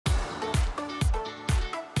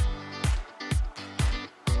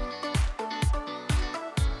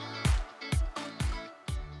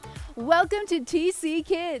Welcome to TC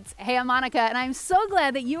Kidz. Hey, I'm Monica, and I'm so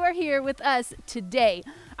glad that you are here with us today.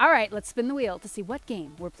 All right, let's spin the wheel to see what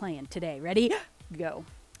game we're playing today. Ready? Go.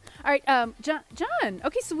 All right, John.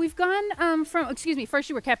 Okay, so we've gone excuse me, first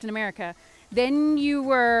you were Captain America. Then you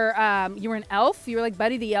were an elf. You were like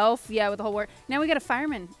Buddy the Elf, yeah, with the whole word. Now we got a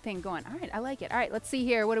fireman thing going. All right, I like it. All right, let's see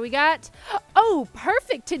here. What do we got? Oh,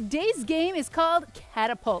 perfect. Today's game is called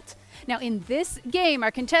Catapult. Now, in this game, our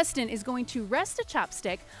contestant is going to rest a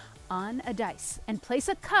chopstick on a dice and place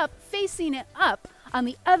a cup facing it up on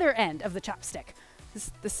the other end of the chopstick.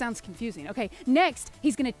 This sounds confusing. Okay, next,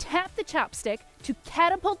 he's going to tap the chopstick to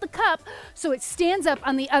catapult the cup so it stands up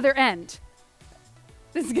on the other end.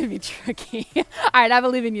 This is going to be tricky. All right, I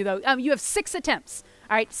believe in you, though. You have 6 attempts.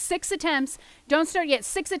 All right, 6 attempts. Don't start yet.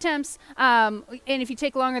 6 attempts. And if you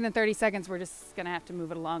take longer than 30 seconds, we're just going to have to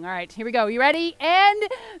move it along. All right, here we go. You ready? And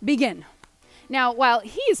begin. Now, while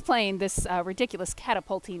he is playing this ridiculous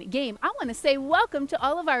catapulting game, I want to say welcome to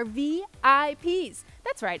all of our VIPs.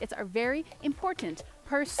 That's right. It's our very important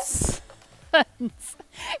persons.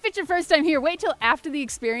 If it's your first time here, wait till after the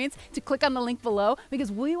experience to click on the link below because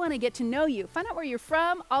we want to get to know you, find out where you're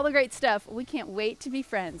from, all the great stuff. We can't wait to be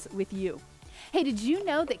friends with you. Hey, did you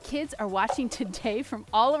know that kids are watching today from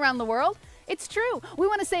all around the world? It's true. We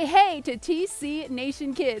want to say hey to TC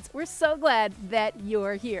Nation Kids. We're so glad that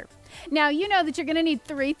you're here. Now, you know that you're going to need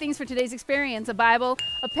 3 things for today's experience: a Bible,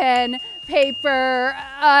 a pen, paper.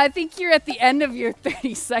 I think you're at the end of your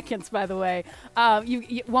 30 seconds, by the way.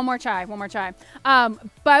 One more try.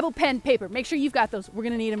 Bible, pen, paper. Make sure you've got those. We're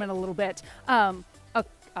going to need them in a little bit.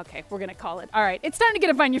 Okay, we're going to call it. All right, it's time to get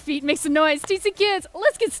up on your feet and make some noise. TC Kids,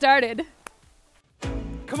 let's get started.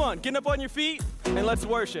 Come on, get up on your feet and let's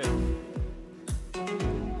worship.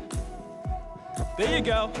 There you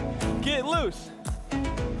go. Get loose.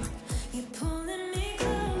 You're pulling me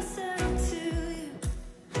closer to you.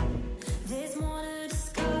 There's more to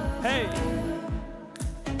discover. Hey.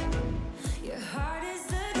 Your heart is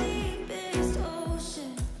the deepest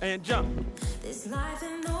ocean. And jump. There's life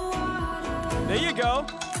in the water. There you go.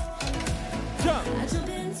 Jump. I jump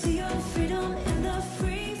into your freedom in the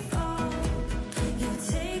free fall. You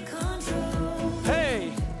take control.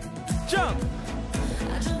 Hey. Jump.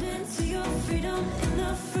 I jump into your freedom in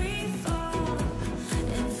the free fall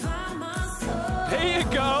and find my soul. There you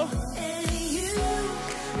go. And you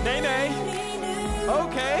Nay, nay. make me new.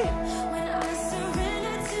 Okay. When I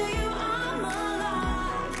surrender to you, I'm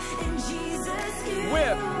alive. In Jesus, you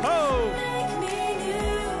Whip. Ho. make me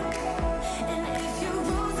new. And if you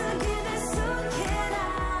rose again, then so can I.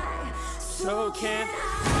 So can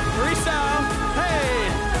freestyle. Hey.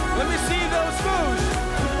 Let me see those moves.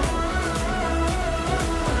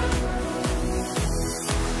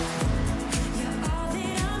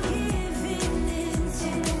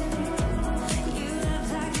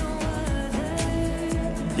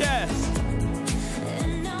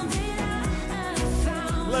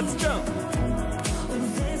 Let's jump.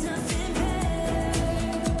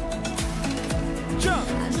 Jump.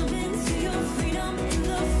 I jump into your freedom in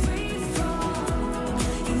the free fall.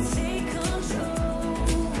 You take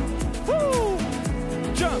control. Woo.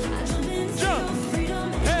 Jump. I jump into Jump. your freedom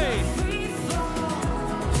Hey. in the free fall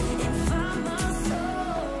and find my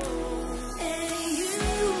soul. And you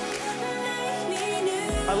make me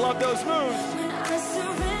new. I love those moves. When I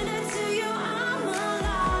surrender to you, I'm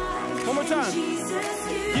alive. One more time. Jesus,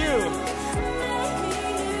 You. make me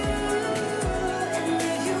new. And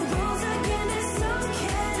if you rose again, then so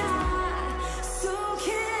can I. So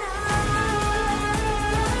can I.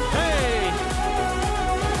 Hey.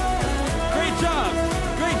 Great job.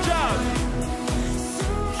 Great job. So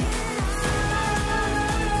can I.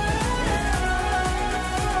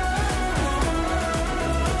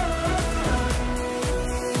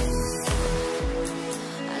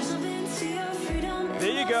 Jump into your freedom.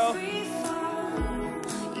 There you go.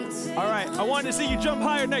 All right, I wanted to see you jump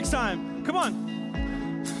higher next time. Come on.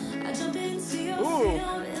 I jump into your Ooh.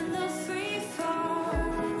 freedom in the free fall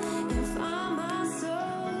and find my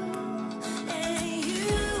soul. And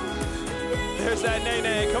you make There's that nay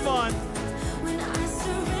nay. Come on. when I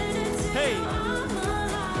surrender to Hey. you, I'm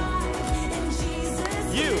alive. And Jesus,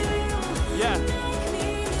 You. Yeah. make me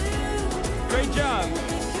new. Great job. If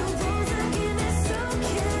you rose again, then so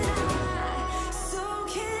can I. So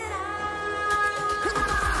can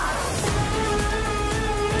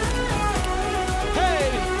Hey.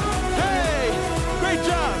 Hey. Great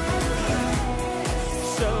job.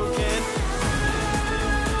 So can.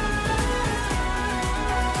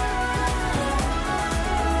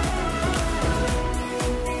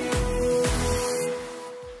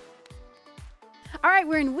 All right,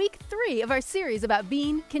 we're in week 3 of our series about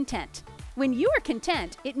being content. When you are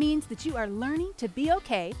content, it means that you are learning to be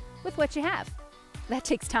okay with what you have. That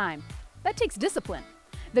takes time. That takes discipline.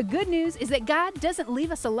 The good news is that God doesn't leave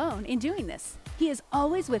us alone in doing this. He is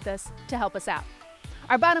always with us to help us out.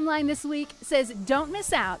 Our bottom line this week says, don't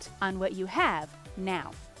miss out on what you have now.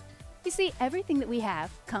 You see, everything that we have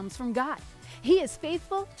comes from God. He is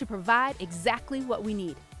faithful to provide exactly what we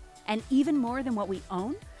need. And even more than what we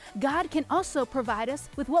own, God can also provide us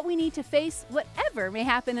with what we need to face whatever may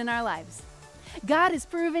happen in our lives. God has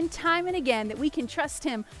proven time and again that we can trust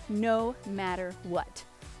Him no matter what.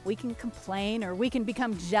 We can complain, or we can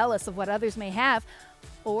become jealous of what others may have,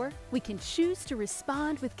 or we can choose to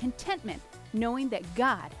respond with contentment, knowing that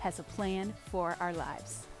God has a plan for our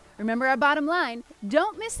lives. Remember our bottom line,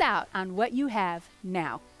 don't miss out on what you have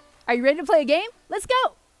now. Are you ready to play a game? Let's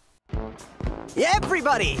go!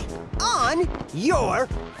 Everybody, on your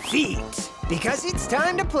feet, because it's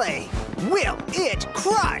time to play Will It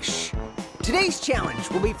Crush? Today's challenge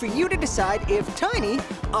will be for you to decide if Tiny,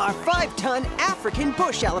 our 5-ton African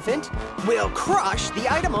bush elephant, will crush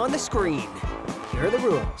the item on the screen. Here are the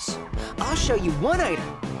rules. I'll show you one item.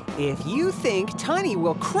 If you think Tiny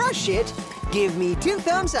will crush it, give me 2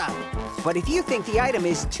 thumbs up. But if you think the item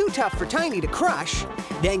is too tough for Tiny to crush,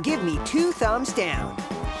 then give me 2 thumbs down.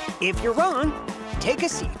 If you're wrong, take a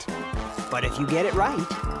seat. But if you get it right,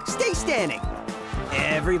 stay standing.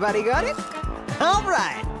 Everybody got it? All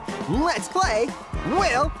right. Let's play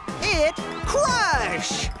Will It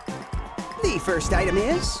Crush? The first item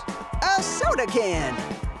is a soda can.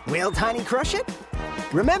 Will Tiny crush it?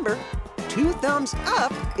 Remember, 2 thumbs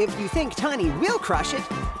up if you think Tiny will crush it,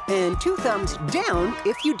 and 2 thumbs down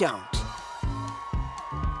if you don't.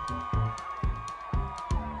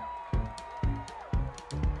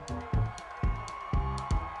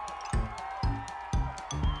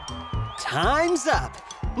 Time's up.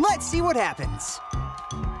 Let's see what happens.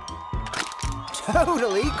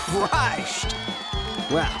 Totally crushed.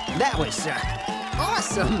 Wow, that was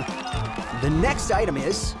awesome. The next item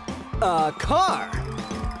is a car.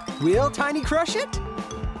 Will Tiny crush it?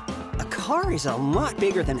 A car is a lot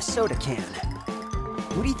bigger than a soda can.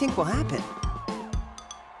 What do you think will happen?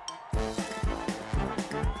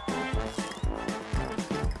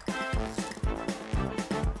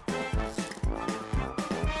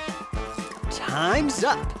 Time's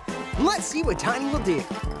up. Let's see what Tiny will do.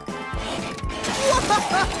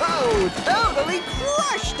 Whoa! Totally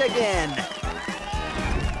crushed again!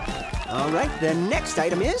 All right, the next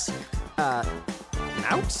item is,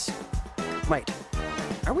 mouse? Wait,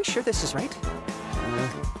 are we sure this is right?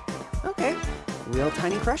 Okay, will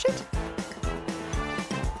Tiny crush it?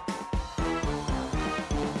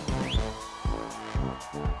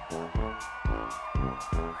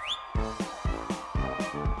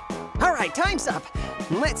 All right, time's up.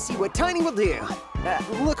 Let's see what Tiny will do.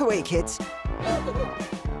 Look away, kids.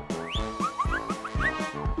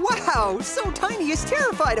 Wow, so Tiny is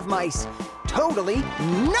terrified of mice. Totally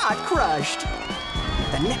not crushed.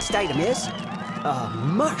 The next item is a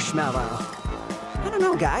marshmallow. I don't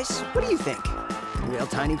know, guys. What do you think? Will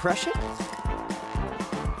Tiny crush it?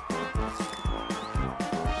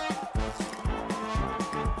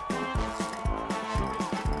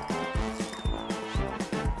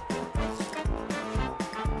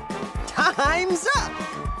 Time's up!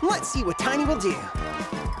 Let's see what Tiny will do.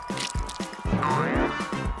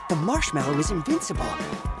 The marshmallow is invincible.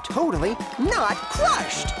 Totally not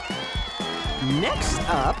crushed. Next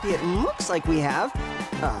up, it looks like we have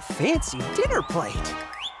a fancy dinner plate.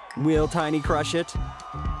 Will Tiny crush it?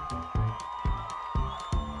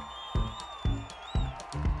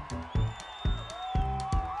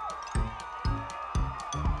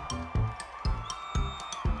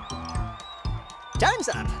 Time's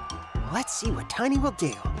up. Let's see what Tiny will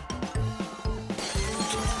do.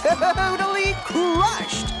 Totally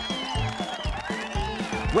crushed!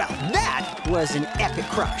 Well, that was an epic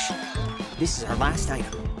crush. This is our last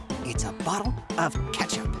item. It's a bottle of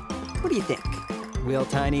ketchup. What do you think? Will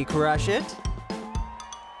Tiny crush it?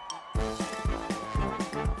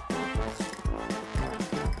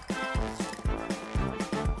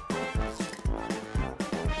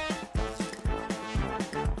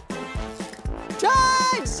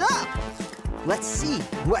 Time's up! Let's see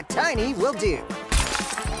what Tiny will do.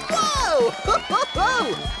 Whoa! Ho, ho,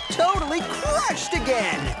 ho! Totally crushed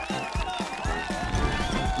again!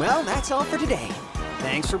 Well, that's all for today.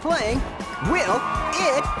 Thanks for playing Will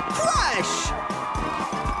It Crush?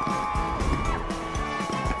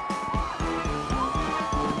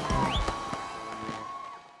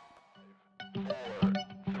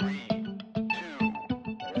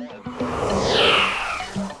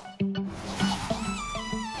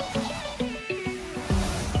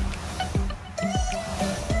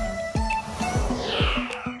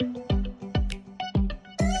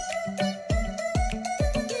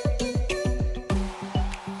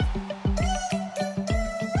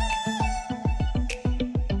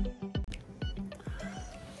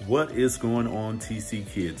 What is going on, TC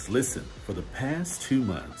Kids? Listen, for the past 2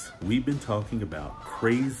 months, we've been talking about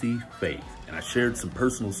crazy faith. And I shared some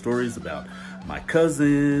personal stories about my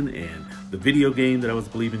cousin and the video game that I was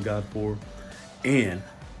believing God for. And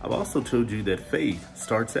I've also told you that faith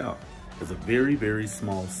starts out as a very, very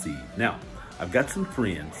small seed. Now, I've got some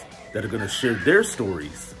friends that are gonna share their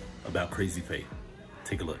stories about crazy faith.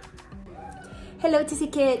 Take a look. Hello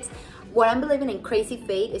TC Kids! What I'm believing in crazy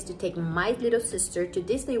faith is to take my little sister to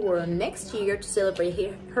Disney World next year to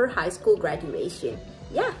celebrate her high school graduation.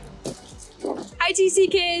 Yeah! Hi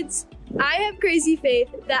TC Kids! I have crazy faith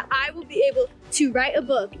that I will be able to write a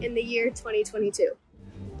book in the year 2022.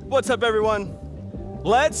 What's up, everyone?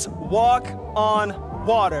 Let's walk on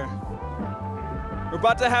water. We're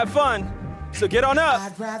about to have fun, so get on up.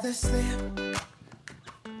 I'd rather slip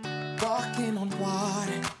walking on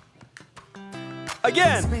water.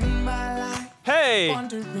 Again. Spend my life Hey.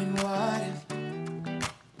 wondering what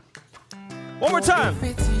One more time.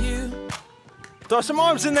 if it's you, Throw some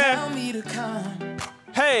arms in there. tell me to come.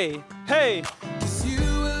 Hey, hey. 'Cause you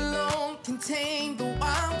alone can tame the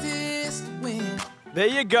wildest wind. There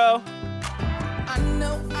you go. I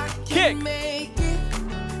know I can Kick. make it,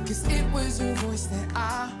 'cause it was your voice that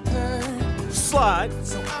I heard. Slide.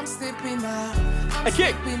 So I'm stepping out, I'm A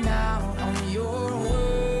kick. stepping out on your word.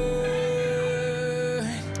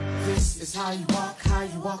 This is how you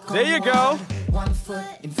walk on There you go. water. 1 foot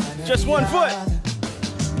in front of Just the 1 foot. other.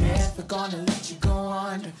 Never gonna let you go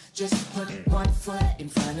under. Just put 1 foot in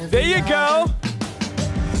front of There the you go. other.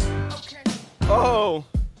 Oh,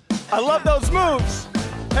 I love those moves.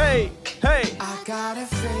 Hey, hey. I got a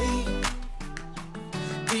faith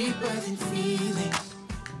deeper than feelings.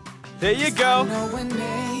 There you I go. know a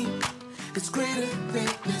name that's greater than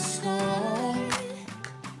this storm.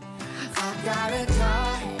 I got a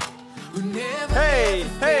God who never Hey,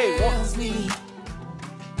 hey. fails me.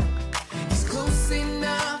 He's close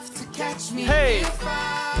enough to catch me Hey. if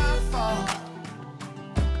I fall.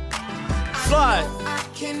 Slide. I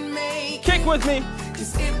can make Kick with me.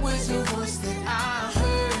 'cause it was your voice that I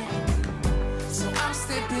heard. So I'm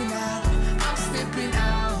stepping out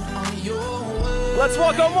on your word. Let's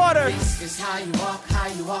walk on water. This is how you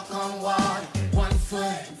walk on water. 1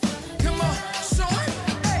 foot. Come on, show it.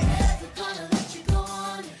 Hey. Never gonna let you go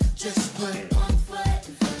on. Just put 1 foot.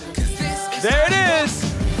 'Cause this is There it is.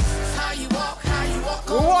 how you walk on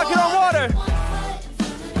We're walking on water.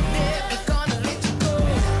 Never gonna let you go.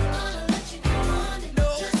 No, no.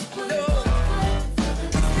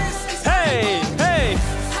 'Cause this is Hey, hey.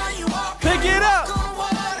 how you walk Pick it up. on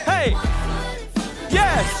water. Hey.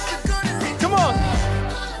 Yes. Come on.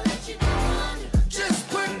 Just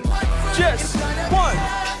put 1 foot Just in front of 1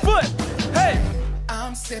 foot. Hey.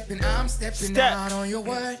 I'm stepping Step. out on your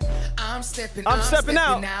word. I'm stepping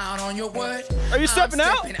out. on your word. Are you stepping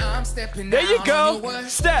out? I'm stepping There you out go. on your word.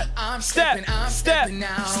 Step, I'm step, stepping out step,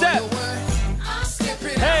 on step. your word. I'm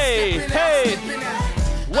stepping Hey, out, hey. stepping out.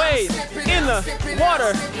 Wade in the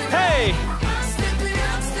water. Hey. I'm stepping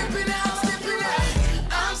out.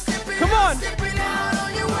 I'm stepping Come out, on. stepping out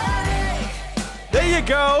on your word. There you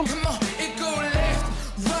go. Come on, it go left,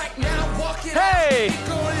 right now, walk it Hey. out. It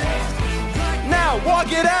go left, right Now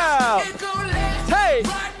walk it out. It go left, Hey.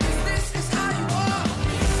 right, this is how you walk.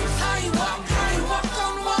 How you walk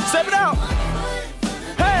on water. Step it out.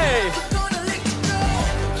 Hey. Gonna let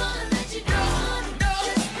you go. No.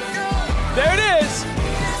 There it is.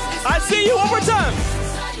 I see you one more time.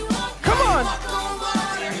 Come on. Walk on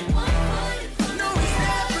water. No, he's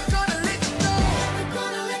never gonna let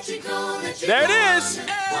you go. There it is.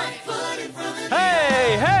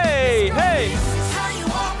 Hey, hey, hey. How you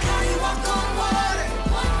walk on water.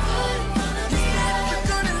 He's never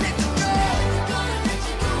gonna let you go.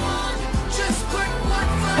 Just put 1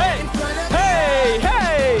 foot Hey, in front of hey,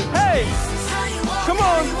 hey, hey. How you walk, Come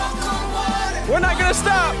on. walk on water. We're not gonna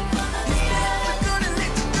stop. He's never gonna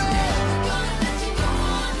let you go.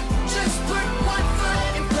 Just put 1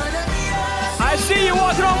 foot in front of the other. I see you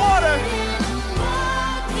walking on water.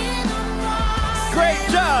 Great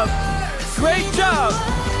job. Great job.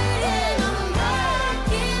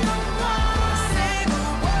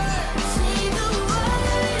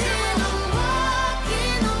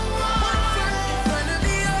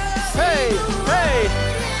 Hey, hey.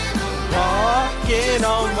 Walking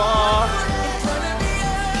on water.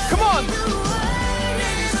 Come on.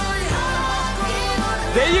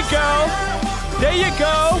 There you go. There you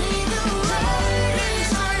go.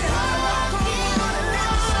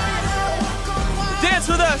 Dance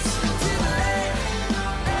with us.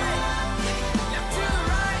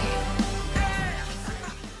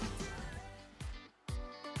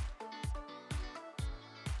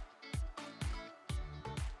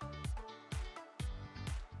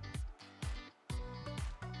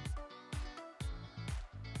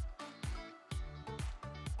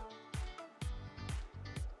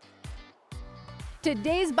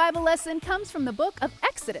 Today's Bible lesson comes from the book of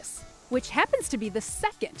Exodus, which happens to be the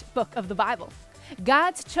second book of the Bible.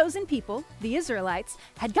 God's chosen people, the Israelites,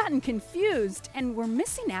 had gotten confused and were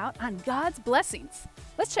missing out on God's blessings.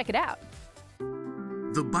 Let's check it out.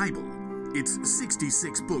 The Bible. It's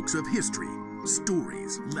 66 books of history,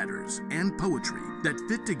 stories, letters, and poetry that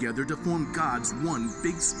fit together to form God's one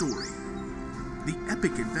big story. The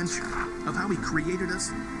epic adventure of how He created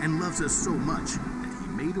us and loves us so much that He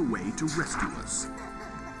made a way to rescue us.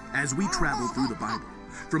 As we travel through the Bible,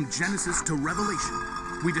 from Genesis to Revelation,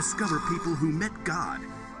 we discover people who met God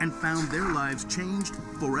and found their lives changed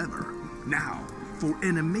forever. Now, for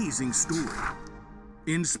an amazing story.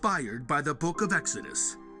 Inspired by the book of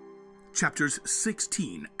Exodus, chapters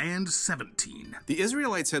 16 and 17. The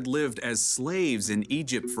Israelites had lived as slaves in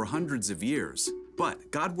Egypt for hundreds of years,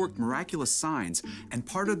 but God worked miraculous signs and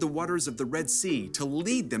parted the waters of the Red Sea to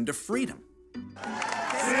lead them to freedom. Sing to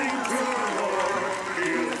the Lord,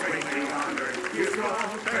 He will bring the honor. He has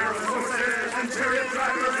brought Pharaoh's horses and chariot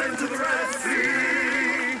drivers into the Red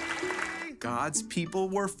Sea. God's people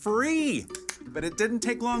were free, but it didn't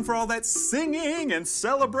take long for all that singing and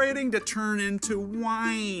celebrating to turn into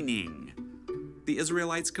whining. The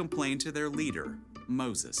Israelites complained to their leader,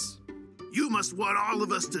 Moses. You must want all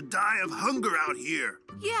of us to die of hunger out here.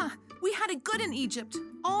 Yeah, we had it good in Egypt.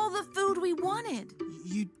 All the food we wanted.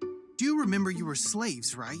 You do remember you were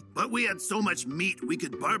slaves, right? But we had so much meat we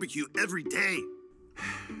could barbecue every day.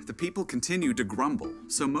 The people continued to grumble,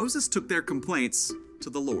 so Moses took their complaints to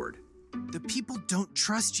the Lord. The people don't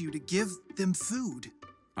trust you to give them food.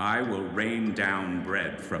 I will rain down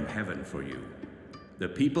bread from heaven for you. The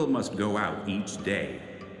people must go out each day.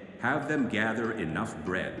 Have them gather enough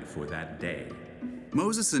bread for that day.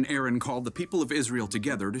 Moses and Aaron called the people of Israel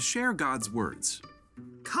together to share God's words.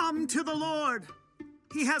 Come to the Lord.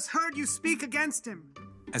 He has heard you speak against him.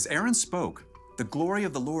 As Aaron spoke, the glory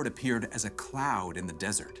of the Lord appeared as a cloud in the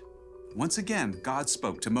desert. Once again, God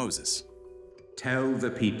spoke to Moses. Tell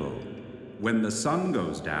the people, when the sun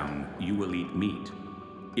goes down, you will eat meat.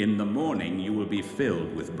 In the morning you will be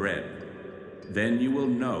filled with bread. Then you will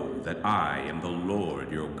know that I am the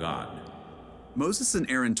Lord your God. Moses and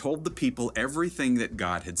Aaron told the people everything that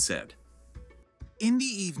God had said. In the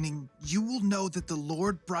evening, you will know that the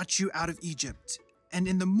Lord brought you out of Egypt, and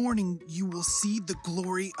in the morning you will see the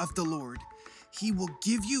glory of the Lord. He will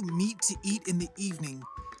give you meat to eat in the evening.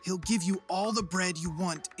 He'll give you all the bread you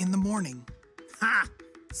want in the morning. Ha!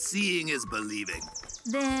 Seeing is believing.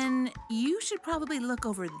 Then you should probably look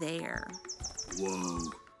over there. Whoa.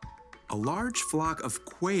 A large flock of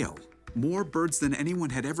quail, more birds than anyone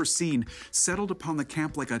had ever seen, settled upon the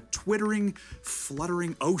camp like a twittering,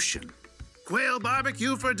 fluttering ocean. Quail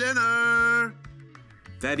barbecue for dinner!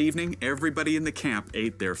 That evening, everybody in the camp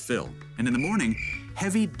ate their fill. And in the morning,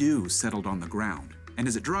 heavy dew settled on the ground. And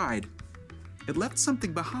as it dried, it left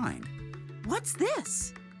something behind. What's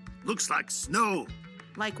this? Looks like snow.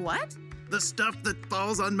 Like what? The stuff that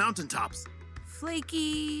falls on mountaintops.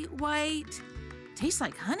 Flaky, white, tastes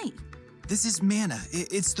like honey. This is manna.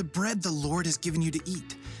 It's the bread the Lord has given you to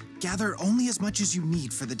eat. Gather only as much as you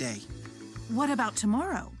need for the day. What about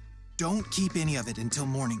tomorrow? Don't keep any of it until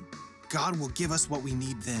morning. God will give us what we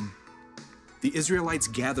need then. The Israelites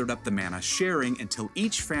gathered up the manna, sharing until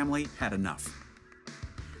each family had enough.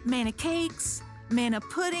 Manna cakes, manna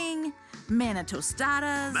pudding, manna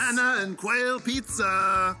tostadas. Manna and quail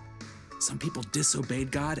pizza. Some people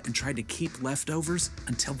disobeyed God and tried to keep leftovers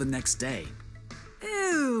until the next day.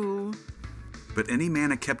 Ew. But any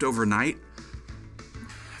manna kept overnight,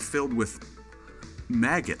 filled with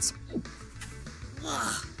maggots.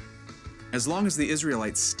 Ugh. As long as the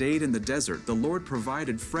Israelites stayed in the desert, the Lord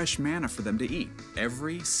provided fresh manna for them to eat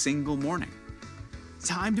every single morning.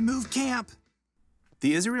 Time to move camp.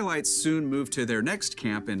 The Israelites soon moved to their next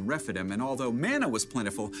camp in Rephidim, and although manna was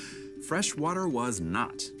plentiful, fresh water was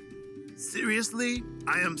not. Seriously?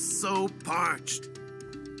 I am so parched.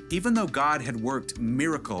 Even though God had worked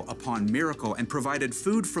miracle upon miracle and provided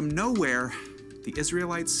food from nowhere, the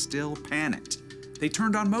Israelites still panicked. They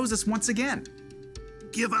turned on Moses once again.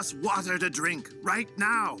 Give us water to drink right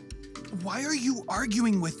now. Why are you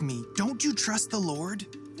arguing with me? Don't you trust the Lord?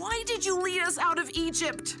 Why did you lead us out of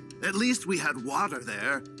Egypt? At least we had water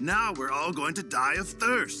there. Now we're all going to die of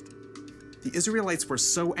thirst. The Israelites were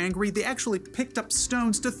so angry, they actually picked up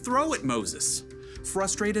stones to throw at Moses.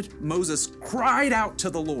 Frustrated, Moses cried out to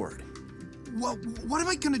the Lord. Well, what am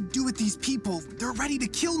I going to do with these people? They're ready to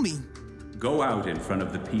kill me. Go out in front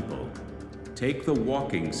of the people. Take the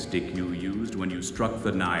walking stick you used when you struck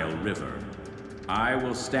the Nile River. I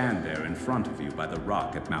will stand there in front of you by the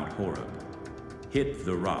rock at Mount Horeb. Hit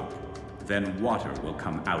the rock, then water will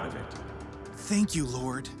come out of it. Thank you,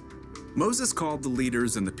 Lord. Moses called the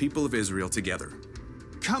leaders and the people of Israel together.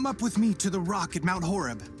 Come up with me to the rock at Mount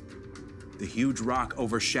Horeb. The huge rock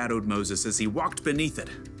overshadowed Moses as he walked beneath it,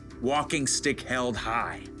 walking stick held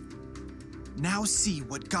high. Now see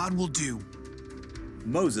what God will do.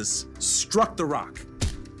 Moses struck the rock.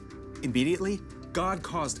 Immediately, God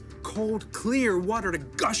caused cold, clear water to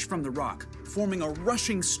gush from the rock, forming a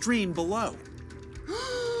rushing stream below.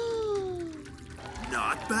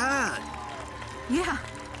 Not bad. Yeah,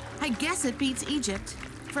 I guess it beats Egypt.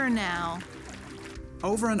 For now.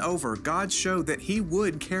 Over and over, God showed that he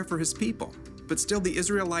would care for his people, but still the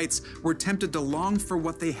Israelites were tempted to long for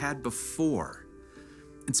what they had before,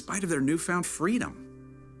 in spite of their newfound freedom.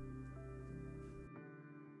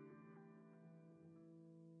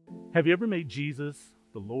 Have you ever made Jesus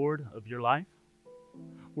the Lord of your life?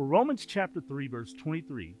 Well, Romans chapter 3, verse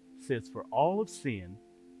 23 says, "For all have sinned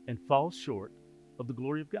and fall short of the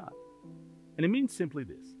glory of God." And it means simply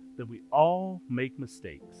this, that we all make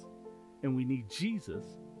mistakes and we need Jesus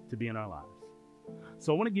to be in our lives.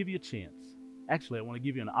 So I want to give you a chance. Actually, I want to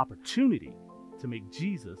give you an opportunity to make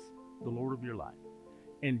Jesus the Lord of your life.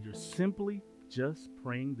 And you're simply just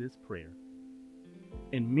praying this prayer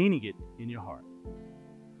and meaning it in your heart.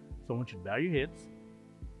 So I want you to bow your heads.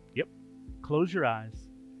 Yep. Close your eyes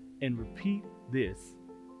and repeat this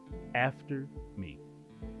after me.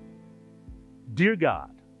 Dear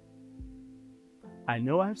God, I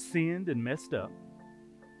know I've sinned and messed up.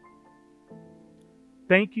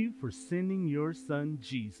 Thank you for sending your son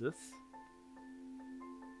Jesus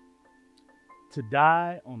to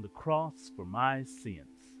die on the cross for my sins.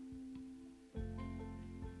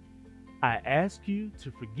 I ask you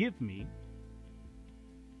to forgive me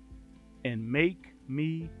and make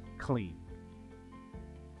me clean.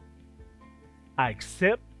 I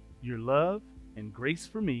accept your love and grace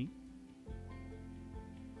for me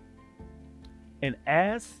and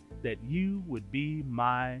ask that you would be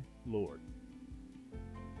my Lord.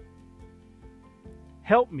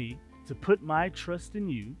 Help me to put my trust in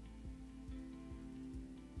you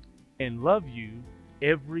and love you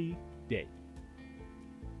every day.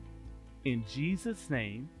 In Jesus'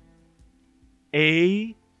 name,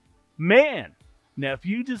 amen. Now, if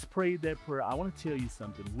you just prayed that prayer, I want to tell you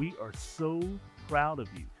something. We are so proud of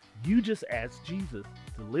you. You just asked Jesus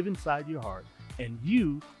to live inside your heart, and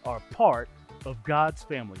you are part of God's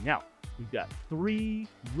family. Now, we've got 3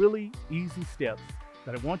 really easy steps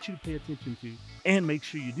that I want you to pay attention to and make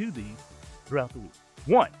sure you do these throughout the week.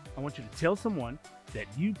 1, I want you to tell someone that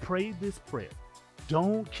you prayed this prayer.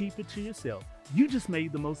 Don't keep it to yourself. You just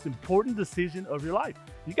made the most important decision of your life.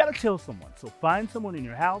 You got to tell someone. So find someone in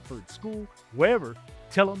your house or at school, wherever,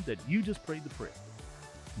 tell them that you just prayed the prayer.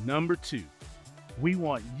 Number 2, we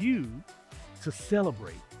want you to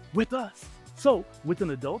celebrate with us. So with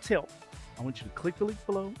an adult's help, I want you to click the link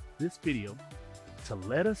below this video to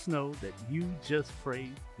let us know that you just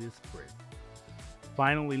prayed this prayer.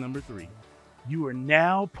 Finally, number 3, you are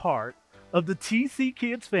now part of the TC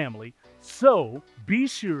Kidz family, so be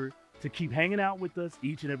sure to keep hanging out with us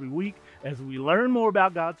each and every week as we learn more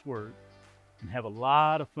about God's Word and have a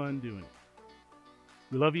lot of fun doing it.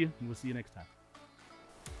 We love you, and we'll see you next time.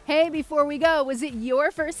 Hey, before we go, was it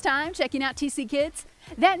your first time checking out TC Kidz?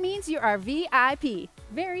 That means you're our VIP,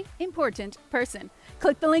 very important person.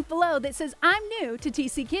 Click the link below that says, I'm new to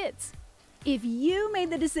TC Kidz. If you made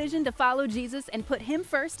the decision to follow Jesus and put him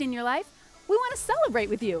first in your life, we want to celebrate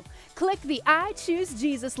with you. Click the I Choose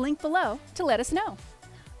Jesus link below to let us know.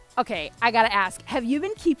 Okay, I gotta ask, have you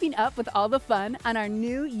been keeping up with all the fun on our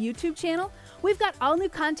new YouTube channel? We've got all new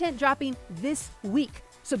content dropping this week,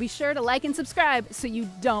 so be sure to like and subscribe so you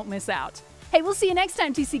don't miss out. Hey, we'll see you next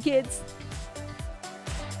time, TC Kidz.